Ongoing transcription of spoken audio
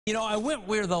You know, I went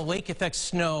where the lake effect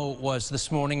snow was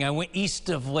this morning. I went east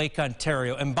of Lake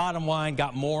Ontario, and bottom line,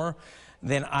 got more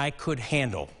than I could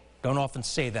handle. Don't often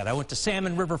say that. I went to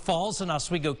Salmon River Falls in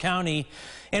Oswego County,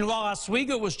 and while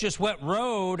Oswego was just wet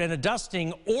road and a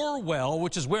dusting, Orwell,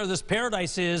 which is where this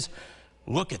paradise is,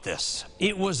 look at this.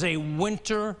 It was a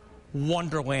winter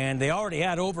wonderland. They already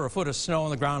had over a foot of snow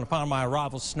on the ground upon my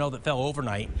arrival, snow that fell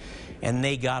overnight, and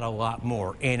they got a lot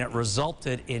more, and it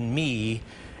resulted in me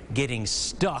getting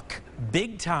stuck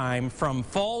big time from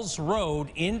Falls Road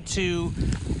into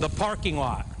the parking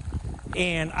lot.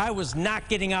 And I was not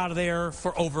getting out of there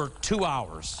for over 2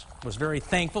 hours. I was very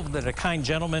thankful that a kind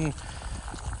gentleman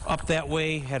up that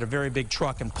way had a very big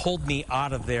truck and pulled me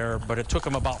out of there, but it took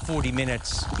him about 40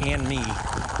 minutes and me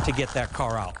to get that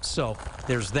car out. So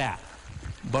there's that.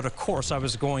 But of course I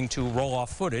was going to roll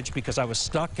off footage because I was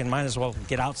stuck and might as well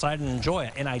get outside and enjoy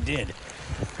it, and I did.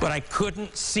 But I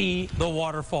couldn't see the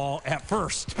waterfall at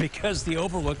first because the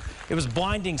overlook, it was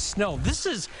blinding snow. This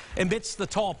is amidst the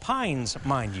tall pines,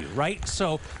 mind you, right?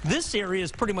 So this area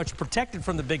is pretty much protected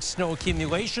from the big snow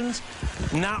accumulations.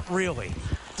 Not really.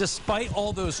 Despite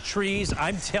all those trees,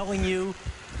 I'm telling you,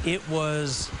 it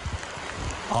was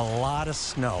a lot of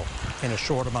snow in a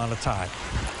short amount of time,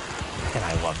 and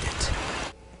I loved it.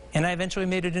 And I eventually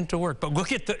made it into work. But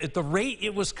look at the rate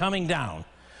it was coming down.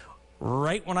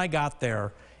 Right when I got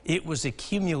there, it was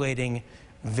accumulating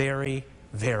very,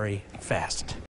 very fast.